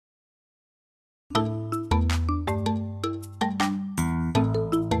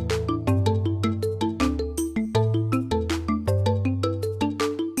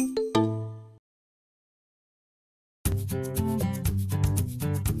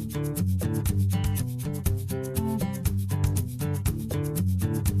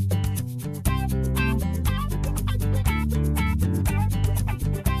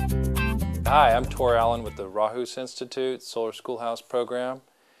Hi, I'm Tor Allen with the Rahus Institute Solar Schoolhouse program.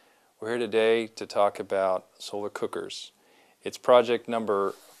 We're here today to talk about solar cookers. It's project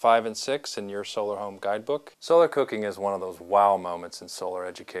number 5 and 6 in your Solar Home Guidebook. Solar cooking is one of those wow moments in solar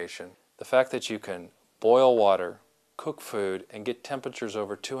education. The fact that you can boil water, cook food, and get temperatures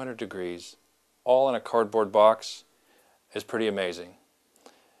over 200 degrees, all in a cardboard box, is pretty amazing.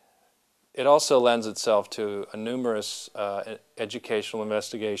 It also lends itself to numerous educational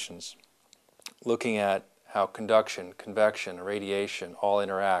investigations looking at how conduction, convection, radiation all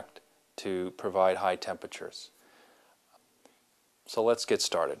interact to provide high temperatures. So let's get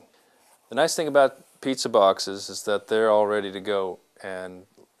started. The nice thing about pizza boxes is that they're all ready to go, and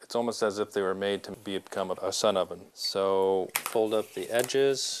it's almost as if they were made to become a sun oven. So fold up the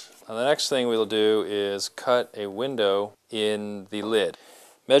edges. And the next thing we'll do is cut a window in the lid.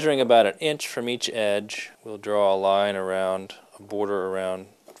 Measuring about 1 inch from each edge, we'll draw a line around, a border around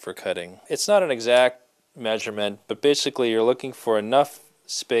for cutting. It's not an exact measurement, but basically you're looking for enough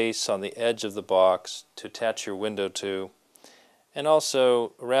space on the edge of the box to attach your window to, and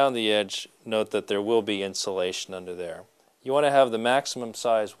also around the edge note that there will be insulation under there. You want to have the maximum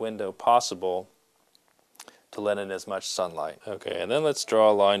size window possible to let in as much sunlight. Okay, and then let's draw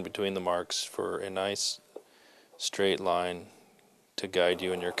a line between the marks for a nice straight line to guide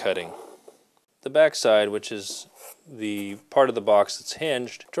you in your cutting. The back side, which is the part of the box that's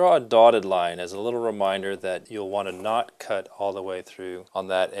hinged, draw a dotted line as a little reminder that you'll want to not cut all the way through on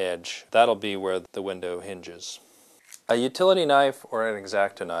that edge. That'll be where the window hinges. A utility knife or an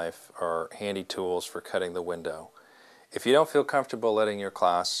X-Acto knife are handy tools for cutting the window. If you don't feel comfortable letting your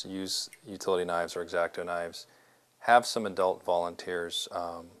class use utility knives or X-Acto knives, have some adult volunteers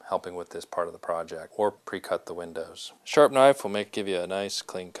helping with this part of the project, or pre-cut the windows. Sharp knife will give you a nice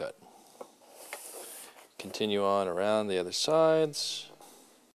clean cut. Continue on around the other sides.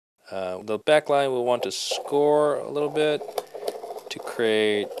 The back line we'll want to score a little bit to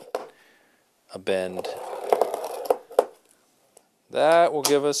create a bend. That will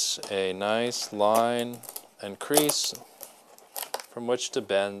give us a nice line and crease from which to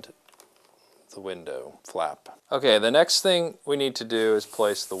bend the window flap. Okay, the next thing we need to do is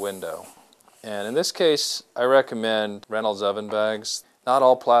place the window. And in this case, I recommend Reynolds oven bags. Not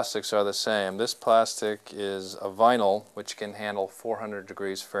all plastics are the same. This plastic is a vinyl which can handle 400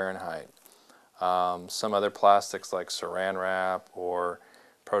 degrees Fahrenheit. Some other plastics like saran wrap or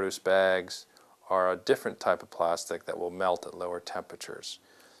produce bags are a different type of plastic that will melt at lower temperatures.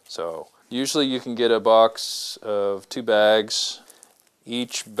 So usually you can get a box of 2 bags.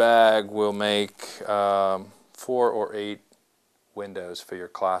 Each bag will make 4 or 8 windows for your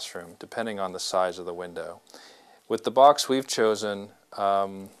classroom, depending on the size of the window. With the box we've chosen,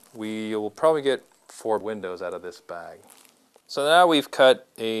 we will probably get 4 windows out of this bag. So now we've cut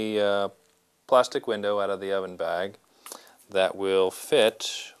a plastic window out of the oven bag that will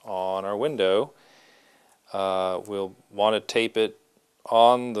fit on our window. We'll want to tape it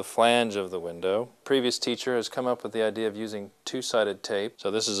on the flange of the window. Previous teacher has come up with the idea of using 2-sided tape.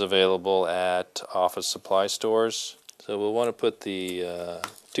 So this is available at office supply stores. So we'll want to put the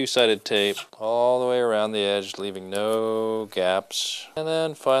 2-sided tape all the way around the edge, leaving no gaps. And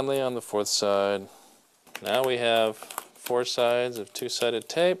then finally on the 4th side. Now we have 4 sides of 2-sided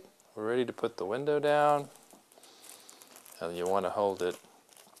tape. We're ready to put the window down. And you want to hold it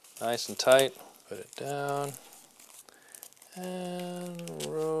nice and tight. Put it down. And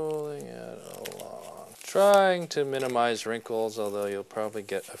rolling it along. Trying to minimize wrinkles, although you'll probably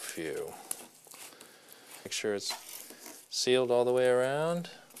get a few. Make sure it's sealed all the way around.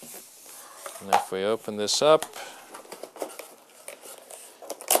 And if we open this up,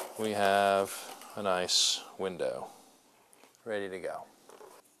 we have a nice window ready to go.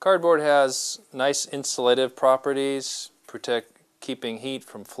 Cardboard has nice insulative properties, keeping heat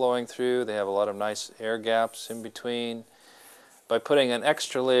from flowing through. They have a lot of nice air gaps in between. By putting an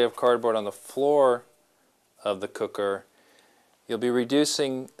extra layer of cardboard on the floor of the cooker, you'll be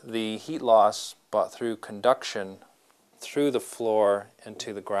reducing the heat loss brought through conduction through the floor and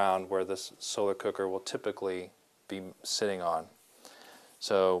to the ground where this solar cooker will typically be sitting on.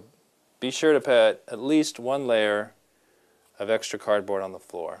 So be sure to put at least 1 layer of extra cardboard on the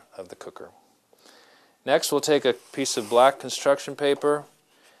floor of the cooker. Next, we'll take a piece of black construction paper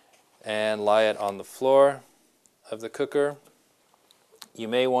and lie it on the floor of the cooker. You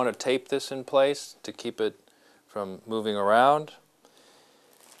may want to tape this in place to keep it from moving around.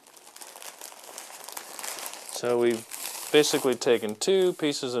 So we've basically taken 2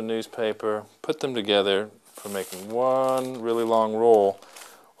 pieces of newspaper, put them together for making one really long roll.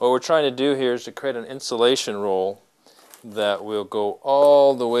 What we're trying to do here is to create an insulation roll that will go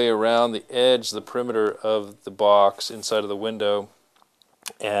all the way around the edge, the perimeter of the box inside of the window,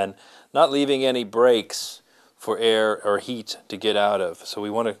 and not leaving any breaks for air or heat to get out of. So we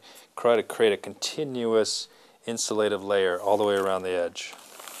want to try to create a continuous insulative layer all the way around the edge.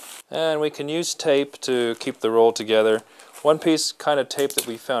 And we can use tape to keep the roll together. One piece kind of tape that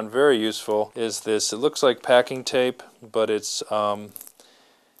we found very useful is this. It looks like packing tape, but it's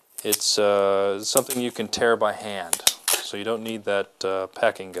something you can tear by hand. So you don't need that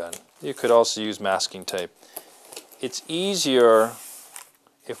packing gun. You could also use masking tape. It's easier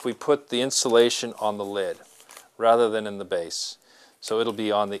if we put the insulation on the lid rather than in the base. So it'll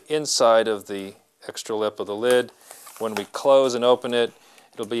be on the inside of the extra lip of the lid. When we close and open it,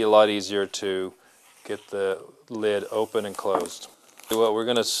 it'll be a lot easier to get the lid open and closed. What we're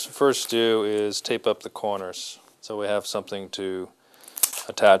going to first do is tape up the corners so we have something to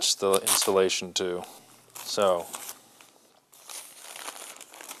attach the insulation to. So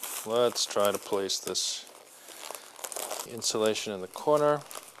let's try to place this insulation in the corner,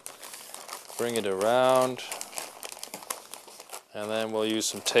 bring it around, and then we'll use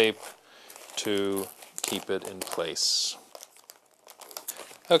some tape to keep it in place.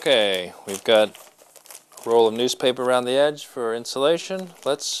 Okay, we've got a roll of newspaper around the edge for insulation.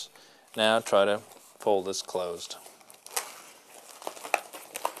 Let's now try to fold this closed.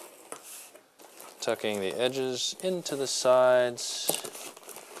 Tucking the edges into the sides.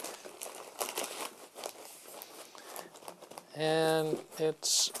 And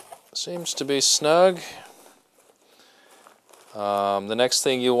it seems to be snug. The next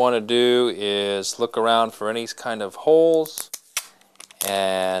thing you want to do is look around for any kind of holes,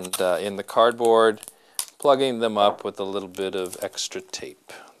 and in the cardboard, plugging them up with a little bit of extra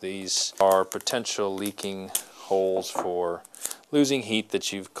tape. These are potential leaking holes for losing heat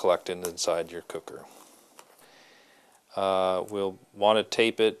that you've collected inside your cooker. We'll want to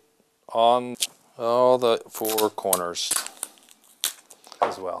tape it on all the four corners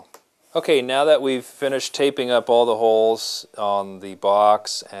as well. Okay, now that we've finished taping up all the holes on the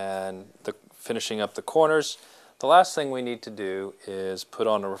box and finishing up the corners, the last thing we need to do is put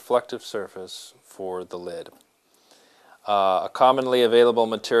on a reflective surface for the lid. A commonly available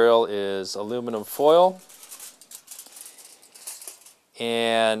material is aluminum foil,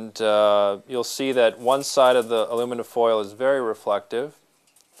 and you'll see that one side of the aluminum foil is very reflective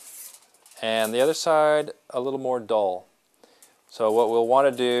and the other side a little more dull. So what we'll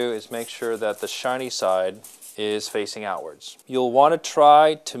want to do is make sure that the shiny side is facing outwards. You'll want to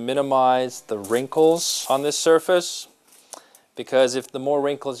try to minimize the wrinkles on this surface, because if the more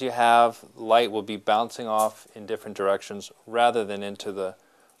wrinkles you have, light will be bouncing off in different directions rather than into the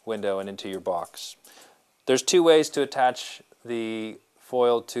window and into your box. There's two ways to attach the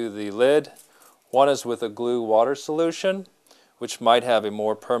foil to the lid. One is with a glue water solution, which might have a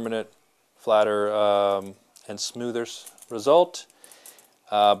more permanent, flatter and smoother result,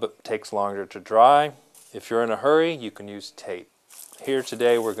 but takes longer to dry. If you're in a hurry, you can use tape. Here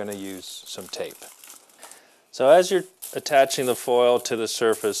today we're going to use some tape. So as you're attaching the foil to the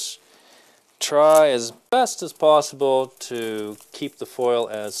surface, try as best as possible to keep the foil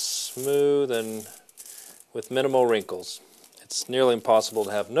as smooth and with minimal wrinkles. It's nearly impossible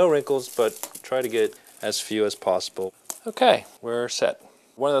to have no wrinkles, but try to get as few as possible. Okay, we're set.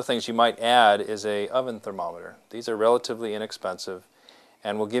 One of the things you might add is an oven thermometer. These are relatively inexpensive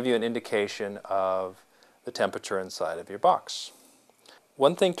and will give you an indication of the temperature inside of your box.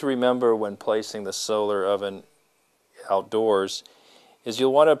 One thing to remember when placing the solar oven outdoors is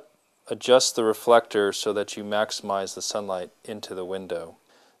you'll want to adjust the reflector so that you maximize the sunlight into the window.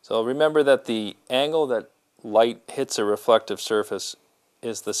 So remember that the angle that light hits a reflective surface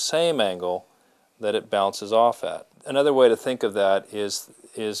is the same angle that it bounces off at. Another way to think of that is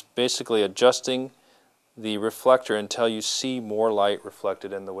basically adjusting the reflector until you see more light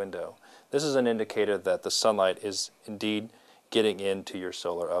reflected in the window. This is an indicator that the sunlight is indeed getting into your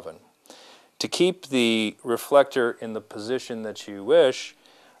solar oven. To keep the reflector in the position that you wish,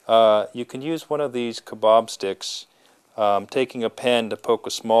 you can use one of these kebab sticks, taking a pen to poke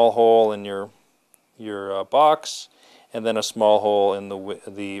a small hole in your box, and then a small hole in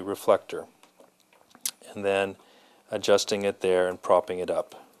the reflector, and then adjusting it there and propping it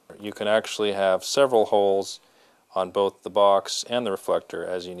up. You can actually have several holes on both the box and the reflector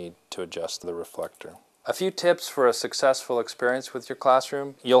as you need to adjust the reflector. A few tips for a successful experience with your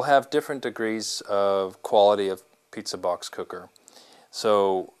classroom. You'll have different degrees of quality of pizza box cooker.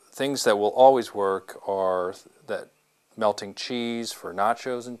 So things that will always work are that melting cheese for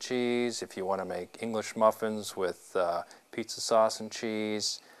nachos and cheese, if you want to make English muffins with pizza sauce and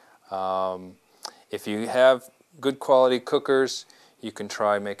cheese. If you have good quality cookers, you can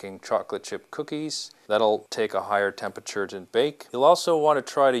try making chocolate chip cookies. That'll take a higher temperature to bake. You'll also want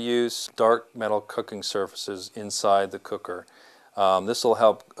to try to use dark metal cooking surfaces inside the cooker. This will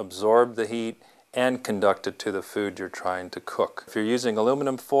help absorb the heat and conduct it to the food you're trying to cook. If you're using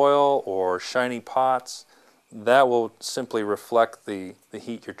aluminum foil or shiny pots, that will simply reflect the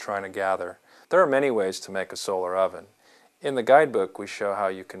heat you're trying to gather. There are many ways to make a solar oven. In the guidebook, we show how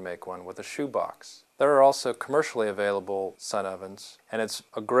you can make one with a shoebox. There are also commercially available sun ovens, and it's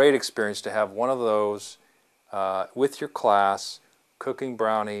a great experience to have one of those with your class, cooking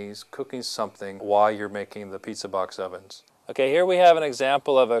brownies, cooking something while you're making the pizza box ovens. Okay, here we have an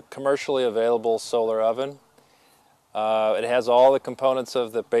example of a commercially available solar oven. It has all the components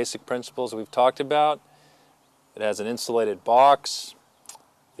of the basic principles we've talked about. It has an insulated box.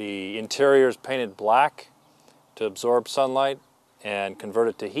 The interior is painted black to absorb sunlight and convert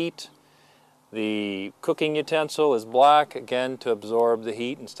it to heat. The cooking utensil is black, again, to absorb the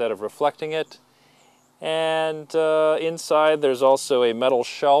heat instead of reflecting it. And inside there's also a metal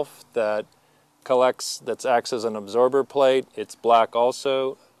shelf that acts as an absorber plate. It's black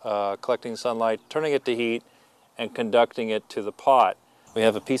also, collecting sunlight, turning it to heat, and conducting it to the pot. We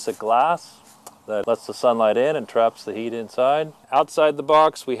have a piece of glass that lets the sunlight in and traps the heat inside. Outside the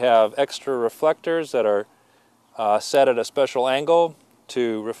box we have extra reflectors that are set at a special angle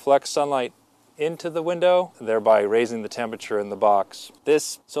to reflect sunlight into the window, thereby raising the temperature in the box.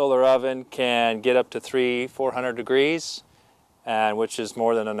 This solar oven can get up to 300-400 degrees, and which is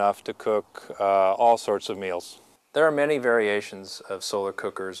more than enough to cook all sorts of meals. There are many variations of solar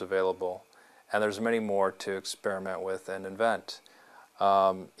cookers available, and there's many more to experiment with and invent.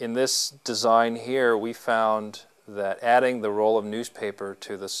 In this design here, we found that adding the roll of newspaper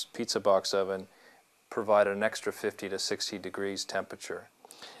to this pizza box oven provided an extra 50 to 60 degrees temperature.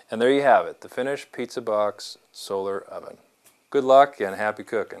 And there you have it, the finished pizza box solar oven. Good luck and happy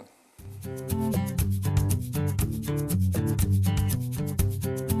cooking.